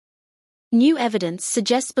New evidence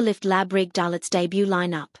suggests Belift Lab rigged ILLIT's debut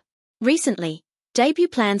lineup. Recently, debut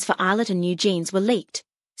plans for ILLIT and New Jeans were leaked,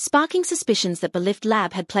 sparking suspicions that Belift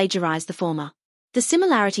Lab had plagiarized the former. The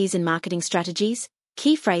similarities in marketing strategies,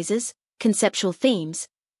 key phrases, conceptual themes,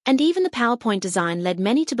 and even the PowerPoint design led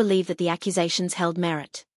many to believe that the accusations held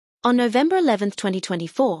merit. On November 11,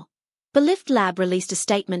 2024, Belift Lab released a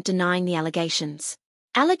statement denying the allegations.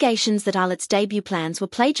 Allegations that ILLIT's debut plans were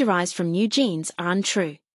plagiarized from New Jeans are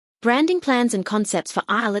untrue. Branding plans and concepts for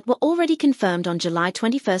ILLIT were already confirmed on July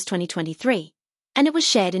 21, 2023, and it was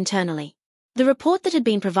shared internally. The report that had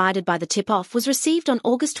been provided by the tip-off was received on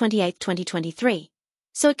August 28, 2023,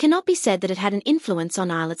 so it cannot be said that it had an influence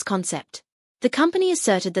on ILLIT's concept. The company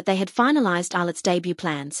asserted that they had finalized ILLIT's debut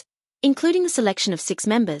plans, including the selection of 6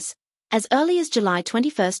 members, as early as July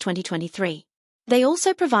 21, 2023. They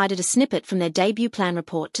also provided a snippet from their debut plan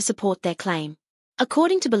report to support their claim.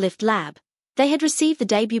 According to Belift Lab, they had received the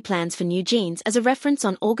debut plans for New Jeans as a reference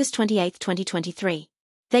on August 28, 2023.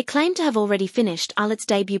 They claimed to have already finished ILLIT's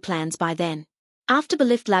debut plans by then. After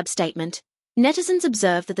Belift Lab's statement, netizens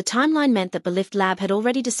observed that the timeline meant that Belift Lab had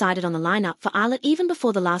already decided on the lineup for ILLIT even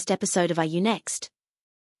before the last episode of IU Next.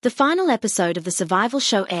 The final episode of the survival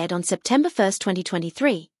show aired on September 1,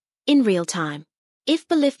 2023, in real time. If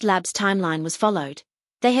Belift Lab's timeline was followed,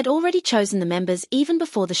 they had already chosen the members even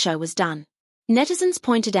before the show was done. Netizens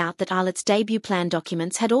pointed out that ILLIT's debut plan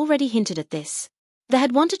documents had already hinted at this. They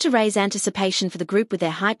had wanted to raise anticipation for the group with their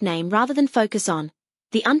hype name rather than focus on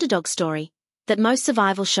the underdog story that most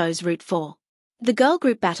survival shows root for. The girl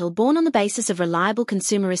group battle born on the basis of reliable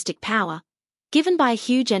consumeristic power, given by a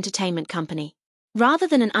huge entertainment company, rather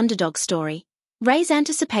than an underdog story, raise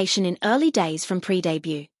anticipation in early days from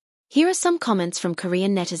pre-debut. Here are some comments from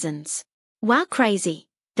Korean netizens. Wow, crazy.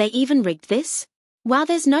 They even rigged this? Wow,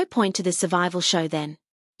 there's no point to this survival show then.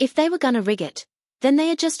 If they were gonna rig it, then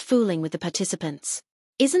they are just fooling with the participants.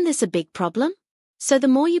 Isn't this a big problem? So the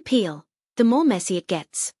more you peel, the more messy it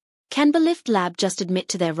gets. Can Belift Lab just admit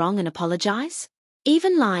to their wrong and apologize?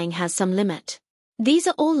 Even lying has some limit. These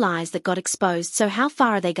are all lies that got exposed, so how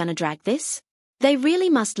far are they gonna drag this? They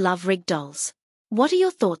really must love rigged dolls. What are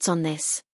your thoughts on this?